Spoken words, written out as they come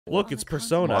Look, it's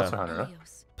Persona. Monster Hunter.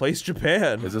 Place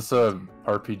Japan. Is this a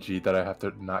RPG that I have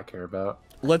to not care about?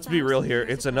 Let's be real here.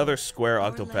 It's another Square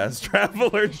Octopath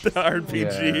Traveler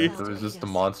RPG. Yeah. So is this the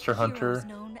Monster Hunter?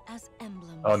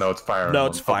 Oh no, it's Fire Emblem. No,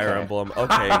 it's Fire Emblem.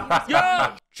 Okay.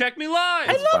 Yeah! Check me live!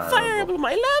 I love Fire Emblem.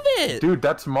 I love it! Dude,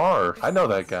 that's Marth. I know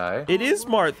that guy. It is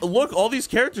Marth. Look, all these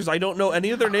characters, I don't know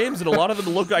any of their names, and a lot of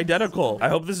them look identical. I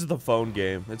hope this is the phone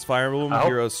game. It's Fire Emblem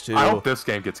Heroes 2. I hope this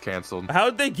game gets canceled.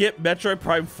 How'd they get Metroid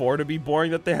Prime 4 to be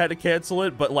boring that they had to cancel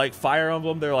it? But like Fire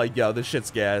Emblem, they're like, yo, this shit's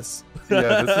gas.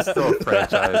 Yeah, this is still a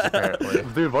franchise, apparently.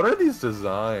 Dude, what are these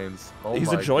designs? Oh,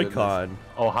 he's a Joy-Con.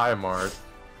 Oh, hi, Marth.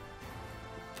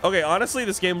 Okay, honestly,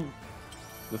 this game...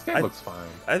 This game looks fine.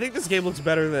 I think this game looks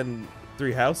better than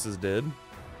Three Houses did.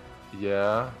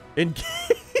 Yeah. In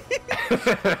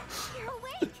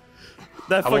that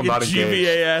fucking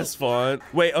GVAS font.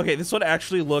 Wait, okay, this one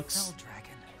actually looks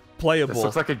playable. This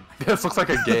looks like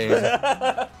a game.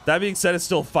 That being said, it's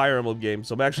still a Fire Emblem game,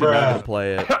 so I'm actually not gonna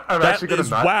play it.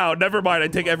 Wow, never mind. I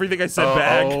take everything I said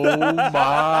back. Oh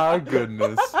my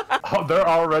goodness. Oh, they're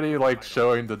already like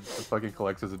showing the fucking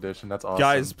collector's edition. That's awesome.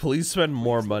 Guys, please spend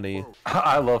more money.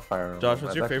 I love Fire Emblem. Josh,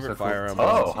 what's your favorite Fire Emblem?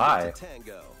 Oh, hi.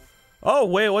 Oh,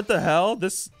 wait, what the hell?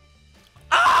 This...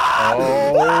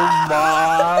 Oh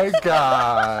my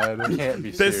god. It can't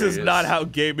be serious. This is not how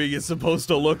gaming is supposed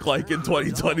to look like in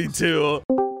 2022.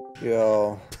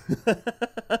 Yo.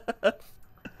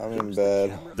 I'm in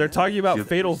bed. They're talking about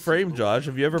Fatal Frame, Josh.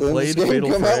 Have you ever played Fatal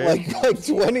Frame? This came out like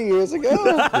 20 years ago.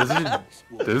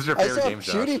 This is your favorite game,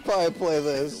 Josh. I saw PewDiePie play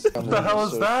this. What the hell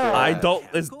is that? I don't...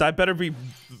 That better be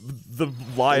the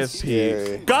Live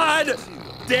P. God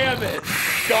damn it.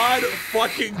 God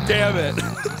fucking damn it.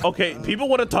 Okay, people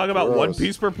want to talk about One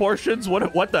Piece proportions.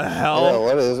 What the hell? Yeah,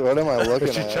 what am I looking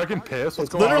at? Is she chugging piss? What's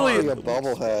going on? Literally a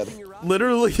bubblehead.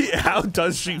 Literally, how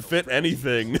does she fit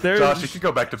anything? Josh, you should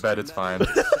go back to bed. It's fine.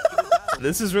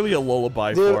 This is really a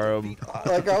lullaby for him.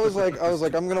 Like I was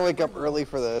like, I'm gonna wake up early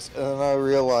for this, and then I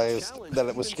realized that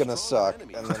it was gonna suck,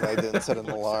 and then I didn't set an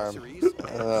alarm.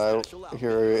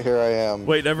 Here I am.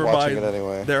 Wait, never mind. It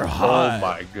anyway. They're hot. Oh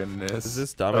my goodness. Is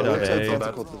this Domino Day?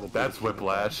 That's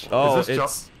Whiplash. Oh,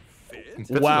 it's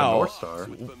wow. North Star.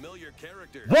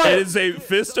 What? It is a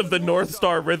Fist of the North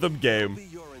Star rhythm game.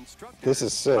 This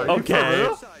is sick. Okay.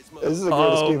 This is the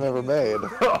greatest game ever made.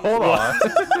 Hold on.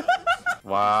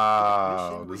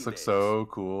 Wow, this looks so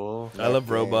cool. I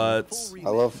love robots.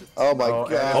 Oh my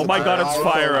god. Oh my god, it's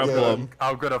Fire Emblem.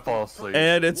 I'm gonna fall asleep.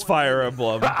 And it's Fire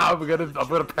Emblem. I'm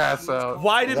gonna pass out.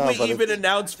 Why did we even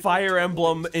announce Fire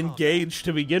Emblem Engage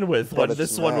to begin with when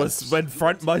this one was when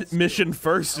Front Mission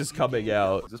First is coming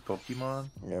out? Is this Pokemon?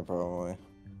 Yeah, probably.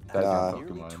 That's not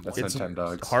Pokemon. That's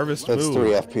Nintendo. Harvest Moon. That's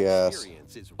 3 FPS.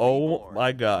 Oh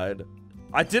my god.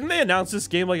 Didn't they announce this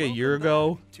game like a year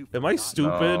ago? Am I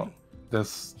stupid?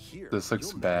 This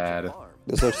looks bad.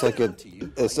 This looks like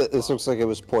this looks like it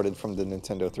was ported from the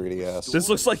Nintendo 3DS. This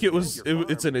looks like it's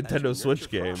a Nintendo Switch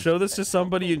game. Show this to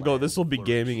somebody and go, this will be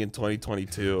gaming in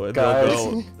 2022, and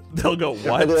they'll go,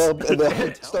 what? And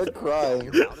they'll start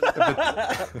crying.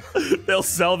 They'll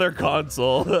sell their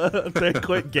console. They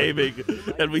quit gaming,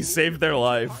 and we saved their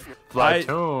life.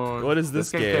 Splatoon. What is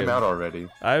this game? Came out already.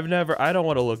 I don't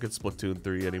want to look at Splatoon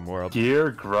 3 anymore.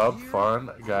 Gear, grub, fun.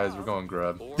 Guys, we're going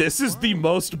grub. This is the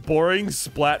most boring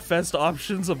Splatfest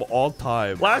options of all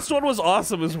time. Last one was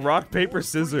awesome. It was rock, paper,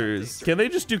 scissors. Can they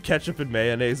just do ketchup and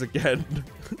mayonnaise again?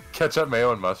 Ketchup,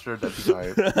 mayo, and mustard. That'd be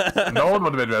hype. No one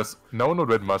would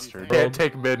win mustard. Can't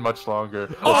take mid much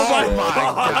longer. Oh my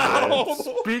god!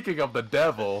 Speaking of the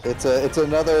devil, it's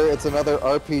another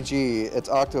RPG. It's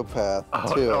Octopath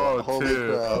 2. Holy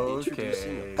crap!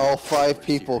 Okay. All 5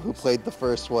 people who played the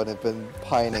first one have been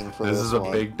pining for this. This is a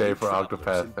big day for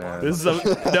Octopath fans. This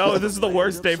is the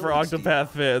worst day for Octopath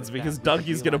fans because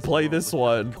Donkey's gonna play this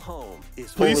one.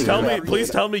 Please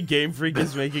tell me Game Freak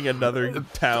is making another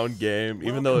town game,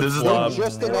 even though it's They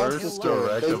just announced this game.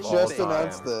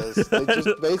 They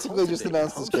just basically just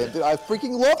announced this game. Dude, I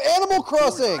freaking love Animal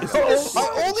Crossing!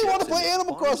 I only want to play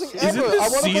Animal Crossing ever! I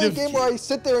want to play a game where I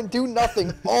sit there and do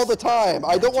nothing all the time.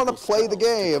 I don't want to play the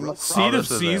game. Seed of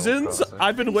Seasons?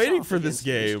 I've been waiting for this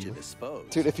game.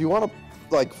 Dude, if you want to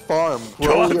like farm,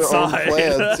 grow your own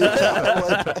plants.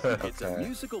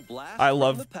 I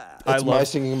love My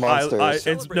Singing Monsters.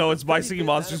 It's My Singing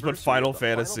Monsters, but Final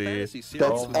Fantasy.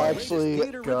 That's actually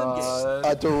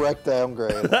a direct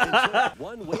downgrade.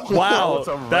 Wow,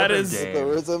 that is the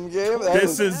rhythm game.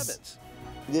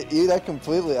 That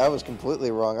completely. I was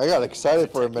completely wrong. I got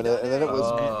excited for a minute, and then it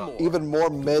was even more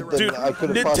mid than I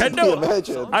could have possibly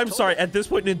imagined. I'm sorry. At this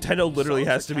point, Nintendo literally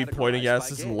has to be pointing at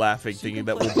us and laughing, thinking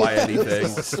that we'll buy anything.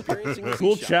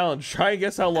 Cool challenge. Try and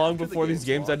guess how long before these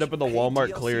games end up in the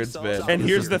Walmart clearance bin. And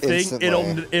here's the thing: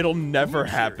 it'll never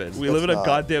happen. We live in a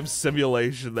goddamn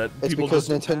simulation that people because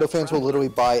Nintendo fans will literally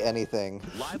buy anything.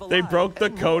 They broke the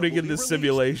coding in the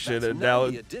simulation, and now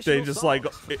they just like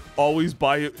always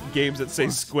buy games that say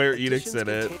Square Enix in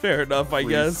it. Fair enough, I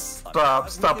guess.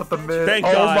 Stop at the mid. Thank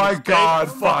God. Oh my God!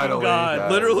 Thank Finally,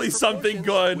 God. Literally something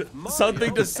good,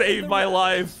 something to save my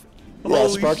life. Yeah,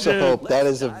 Holy Sparks shit. of Hope. That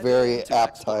is a very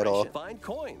apt title.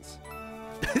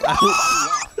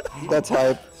 That's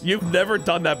hype. You've never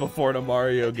done that before in a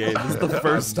Mario game. This is the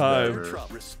first time.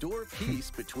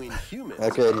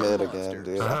 Okay, mid again,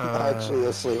 dude. I'm actually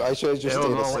asleep. I should have just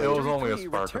stayed asleep. It was only a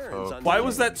spark of hope. Why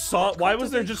was that song? Why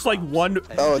was there just like one?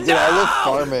 Oh, dude, I love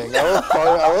farming. I love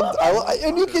farming.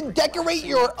 And you can decorate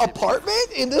your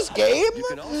apartment in this game? You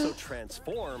can also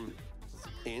transform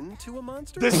into a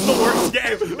monster? This is the worst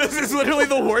game. This is literally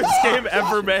the worst game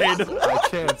ever made. I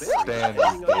can't stand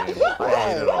this game.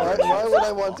 Why would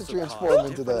I want to transform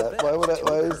into that?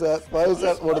 Why is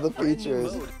that one of the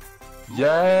features?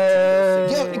 Yay!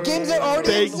 Yeah, games that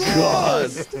already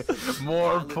exist. God.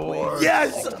 More porn.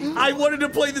 Yes! I wanted to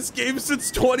play this game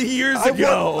since 20 years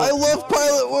ago. I love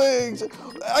Pilot Wings.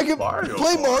 I can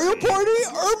play Mario Party?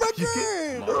 Oh my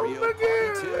god! Oh my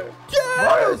god! Yes!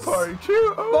 Mario Party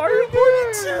 2! Oh Mario Party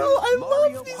 2! I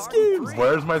love these games!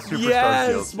 Where's my Superstar Yes!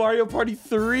 Shield? Mario Party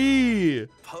 3!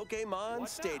 Pokemon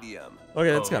Stadium.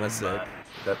 Okay, that's kind of sick.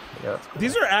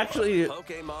 These are actually...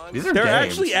 They're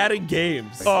actually adding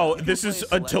games. Oh, this is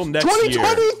until next year.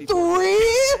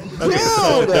 2023? Okay,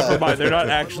 so never mind. They're not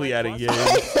actually adding games.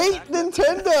 I hate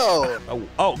Nintendo!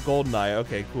 Oh, GoldenEye.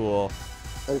 Okay, cool.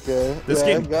 Okay. This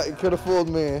game could have fooled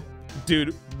me.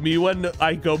 Dude, me when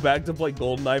I go back to play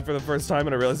GoldenEye for the first time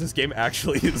and I realize this game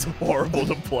actually is horrible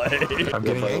to play. I'm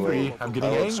getting angry. I'm getting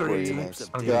angry.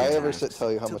 Did I ever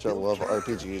tell you how much I love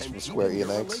RPGs from Square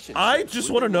Enix? I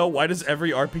just want to know, why does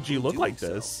every RPG look like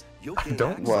this? I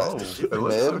don't know. It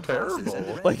looks so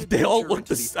terrible. Like, they all look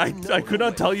this. I could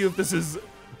not tell you if this is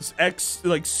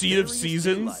like Seed of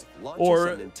Seasons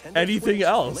or anything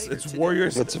else. It's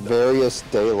Warriors. It's Various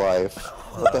Day Life.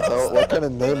 What the hell? What kind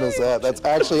of name is that? That's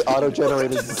actually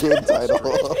auto-generated game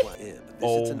title.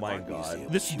 Oh my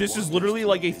god. This is literally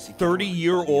like a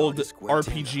 30-year-old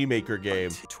RPG Maker game.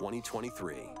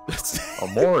 2023.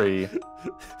 Amori.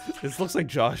 This looks like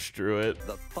Josh drew it.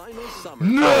 The final summer.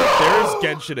 No! There's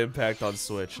Genshin Impact on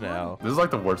Switch now. This is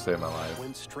like the worst day of my life.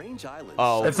 When Strange Islands.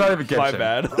 Oh, it's not even Genshin. My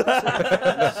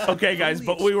bad. Okay, guys,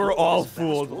 but we were all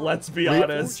fooled. Let's be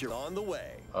honest. On the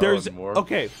way. There's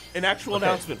okay, an actual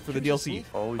announcement for the DLC.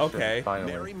 Holy okay. Shit,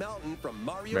 finally. Mary Mountain from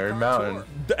Mario Mary Kart Mountain. Tour.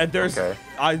 And there's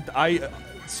I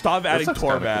stop adding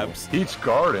tour maps. Cool. Peach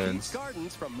Gardens.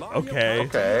 Okay.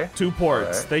 Okay. 2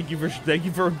 ports. Right. Thank you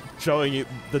for showing it,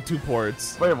 the 2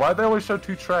 ports. Wait, why'd they always show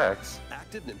 2 tracks?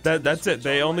 That's it.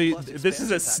 They only. This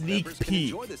is a sneak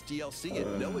peek.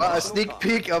 A sneak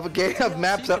peek of a game of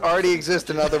maps that already exist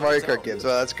in other Mario Kart games. Oh,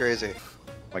 that's crazy.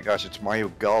 Oh my gosh, it's Mario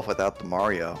Golf without the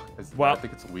Mario. Wow. I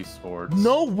think it's Wii Sports.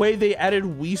 No way they added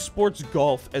Wii Sports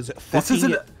Golf as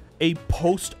fucking a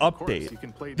post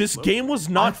update. This game was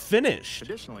not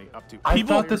finished. I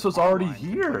thought this was already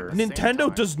here.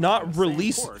 Nintendo does not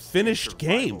release finished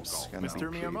games.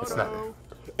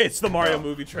 It's the Mario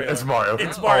movie trailer. It's Mario.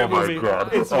 It's Mario movie.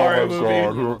 God. It's Mario movie.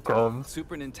 God, here it comes.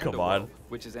 Super Nintendo Come on. World,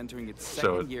 which is entering its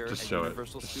second year Just at show it.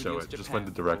 Universal Just show Studios it. Just Japan, win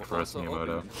the direct for will us, also Miyamoto.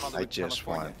 open in Hollywood, I just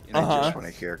want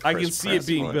California to hear I Chris can see it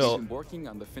being Pratt built. been working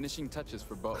on the finishing touches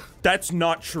for both. That's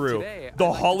not true. Today, I'd The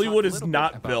like to Hollywood talk a is little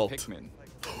not bit about built. Pikmin.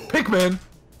 Pikmin.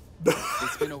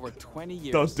 It's been over 20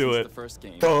 years Don't do since it. the first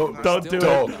game. Don't do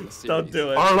it. Don't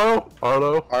do it.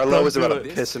 Arlo is about to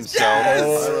it. piss himself.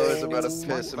 Yes! Arlo is about to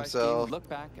piss himself. Look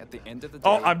back at the end of the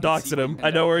Oh, day I'm and doxing see him. what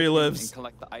I know where he ended up lives. and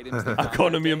collect the items they I'm found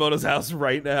going to that day. Miyamoto's house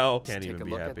right now. Can't Take even a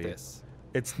be look at happy. this.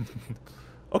 It's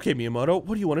okay, Miyamoto.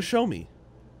 What do you want to show me?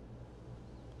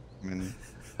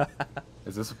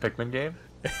 Is this a Pikmin game?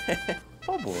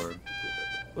 Oh, board.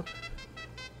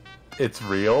 It's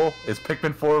real? Is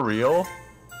Pikmin 4 real?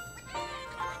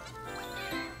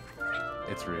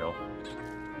 It's real.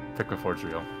 Pikmin 4 is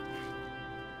real.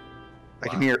 I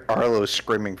can hear Arlo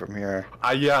screaming from here.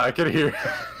 Yeah, I can hear.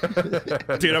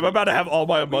 Dude, I'm about to have all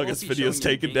my Among Us videos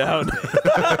taken down.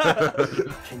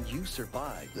 Can you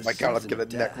survive? Oh my god, I'm gonna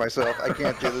neck myself. I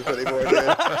can't do this anymore,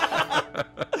 dude.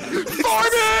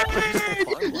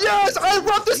 Farming! Yes, I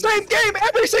love the same game.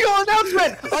 Every single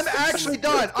announcement. I'm actually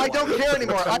done. I don't care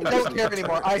anymore. I don't care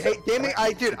anymore. I hate gaming.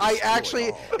 Dude, I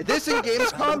actually, this in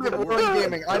Gamescom, they're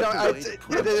ruining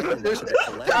gaming. There's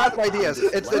half ideas.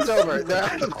 It's over. There are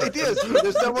half ideas.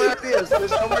 There's no more ideas.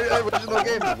 There's no more original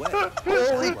games.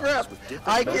 Holy crap.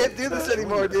 I can't do this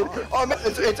anymore, dude. Oh man,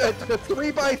 it's a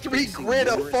 3x3 grid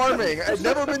of farming. I've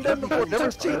never been done before.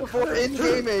 Never seen before in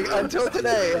gaming until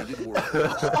today.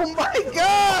 Oh my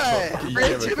god!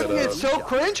 Creativity is so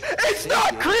cringe. It's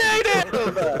not creative!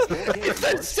 It's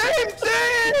the same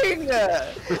thing!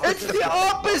 It's the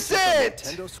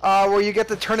opposite! Where you get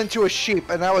to turn into a sheep,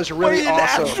 and that was really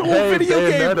awesome. Actual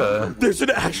video game. There's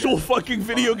an actual fucking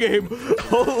video game.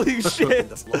 Holy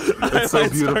shit! It's so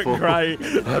beautiful. Start crying.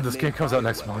 This game comes out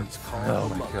next month. Oh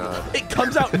my god. It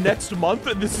comes out next month,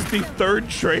 and this is the third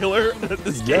trailer that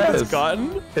this game has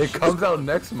gotten. It comes out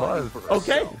next month.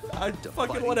 Okay,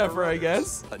 fucking whatever, I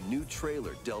guess. A new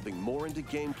trailer delving more into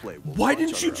gameplay. Why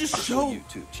didn't you just show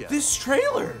this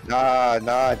trailer?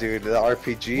 Nah, dude. The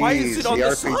RPGs. Why is it on the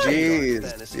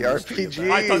RPGs. The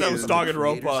RPGs. I thought that was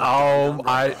Danganronpa.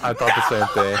 I thought the same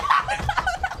thing.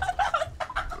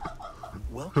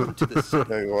 Welcome to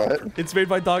the what? It's made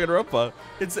by Danganronpa.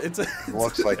 It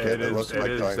looks like it. It looks like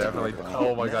it is definitely.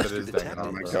 Oh my god, it is Danganronpa.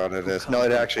 Oh my god, it is. No,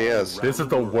 it actually is. This is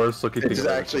the worst looking thing. It's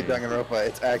actually Danganronpa.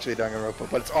 It's actually Danganronpa,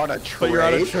 but it's on a trade. But you're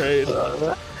on a trade.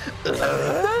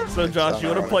 So Josh, you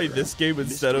want to play this game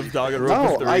instead of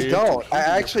Danganronpa 3? No, I don't. I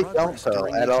actually don't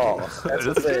though at all. That's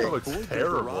the This game thing. looks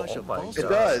terrible. Oh my god. It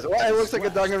does. Well, it looks like a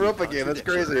Danganronpa game. That's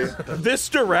crazy. This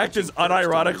direct is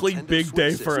unironically big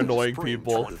day for annoying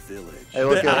people. Hey,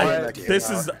 look at that. This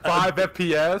is 5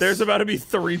 FPS. There's about to be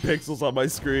 3 pixels on my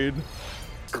screen.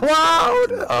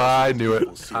 Cloud! I knew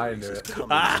it. I knew it.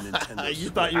 You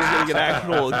thought you were getting an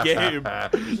actual game.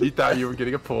 You thought you were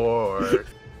getting a port.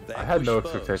 I had no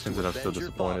expectations and I'm still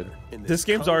disappointed. This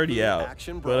game's already out,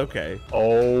 but okay.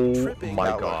 Oh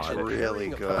my That god. looks really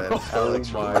good. That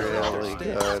looks really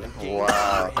good.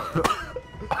 Wow.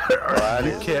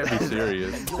 You can't be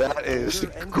serious. That is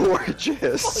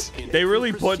gorgeous. They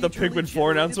really put the Pikmin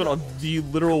 4 announcement on the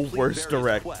literal worst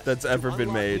direct that's ever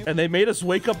been made. And they made us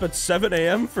wake up at 7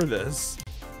 a.m. for this.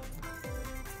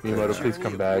 Miyamoto, please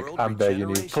come back. I'm begging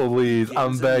you. Please,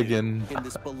 I'm begging. I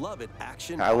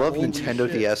love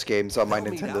Nintendo DS games on my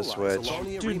Nintendo Switch.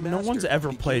 Dude, no one's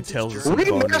ever played Tales of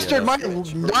Symphonia. Remastered my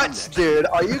nuts, dude.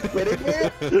 Are you kidding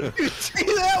me? You see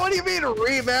that? What do you mean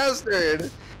remastered?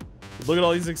 Look at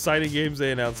all these exciting games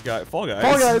they announced, guys. Fall Guys.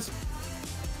 Fall Guys.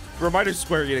 Reminder,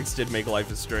 Square Enix did make Life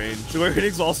is Strange. Square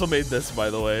Enix also made this, by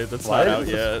the way. That's not out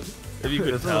yet. If you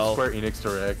could tell. Square Enix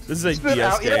Direct. This is a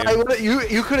DS game. Yeah,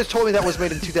 you could have told me that was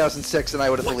made in 2006 and I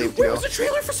would have believed you. Where was a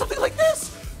trailer for something like this?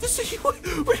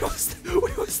 Where was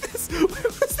this?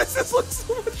 This looks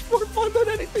so much more fun than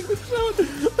anything that's shown.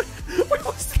 Where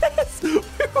was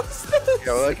this?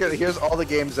 Yo, look at, here's all the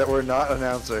games that we're not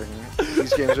announcing.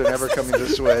 These games are never coming to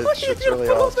Switch. It's really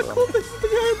awesome.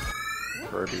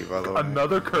 Kirby, by the way.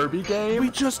 Another Kirby game? We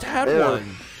just had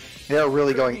one. They're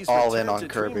really going all in on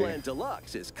Kirby.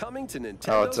 Deluxe is coming to Nintendo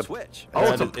Oh, it's a Switch.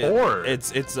 Oh, it's a port.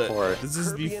 It's a Port. This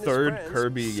is the third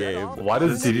Kirby game. Why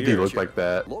does the DDD look like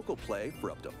that? Local play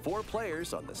for up to 4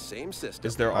 players on the same system.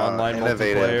 Is there online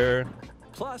innovative. multiplayer?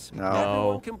 Plus, No.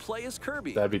 everyone can play as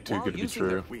Kirby. That'd be too while good to be using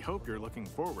true. We hope you're looking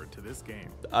forward to this game.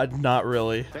 Not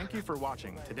really. Thank you for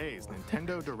watching today's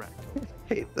Nintendo Direct.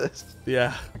 Hate this.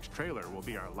 Yeah. Next trailer will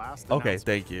be our last Okay, announcement.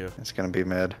 thank you. It's gonna be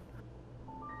mid.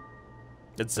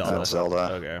 It's Zelda. That's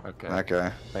Zelda. Okay. Okay.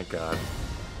 Okay. Thank God.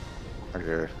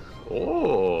 Okay.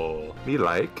 Oh, me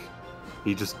like.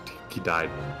 He died.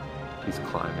 He's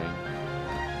climbing.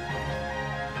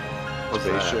 What's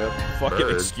that? Spaceship. Fucking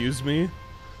Bird. excuse me.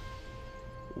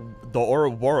 The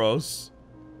Ouroboros.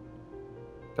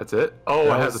 That's it? Oh,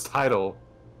 That it has was- a title.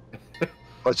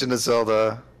 Legend of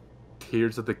Zelda.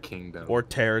 Tears of the Kingdom. Or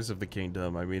Tears of the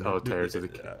Kingdom. I mean. Oh, Tears of the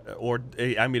Kingdom. Or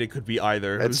I mean, it could be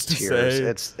either. It's Who's to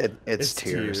tears. say? It's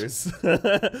tears.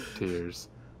 Tears.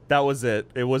 That was it.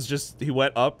 It was just he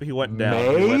went up, he went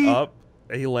down, he went May? up,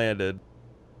 and he landed.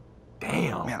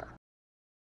 Damn. Man,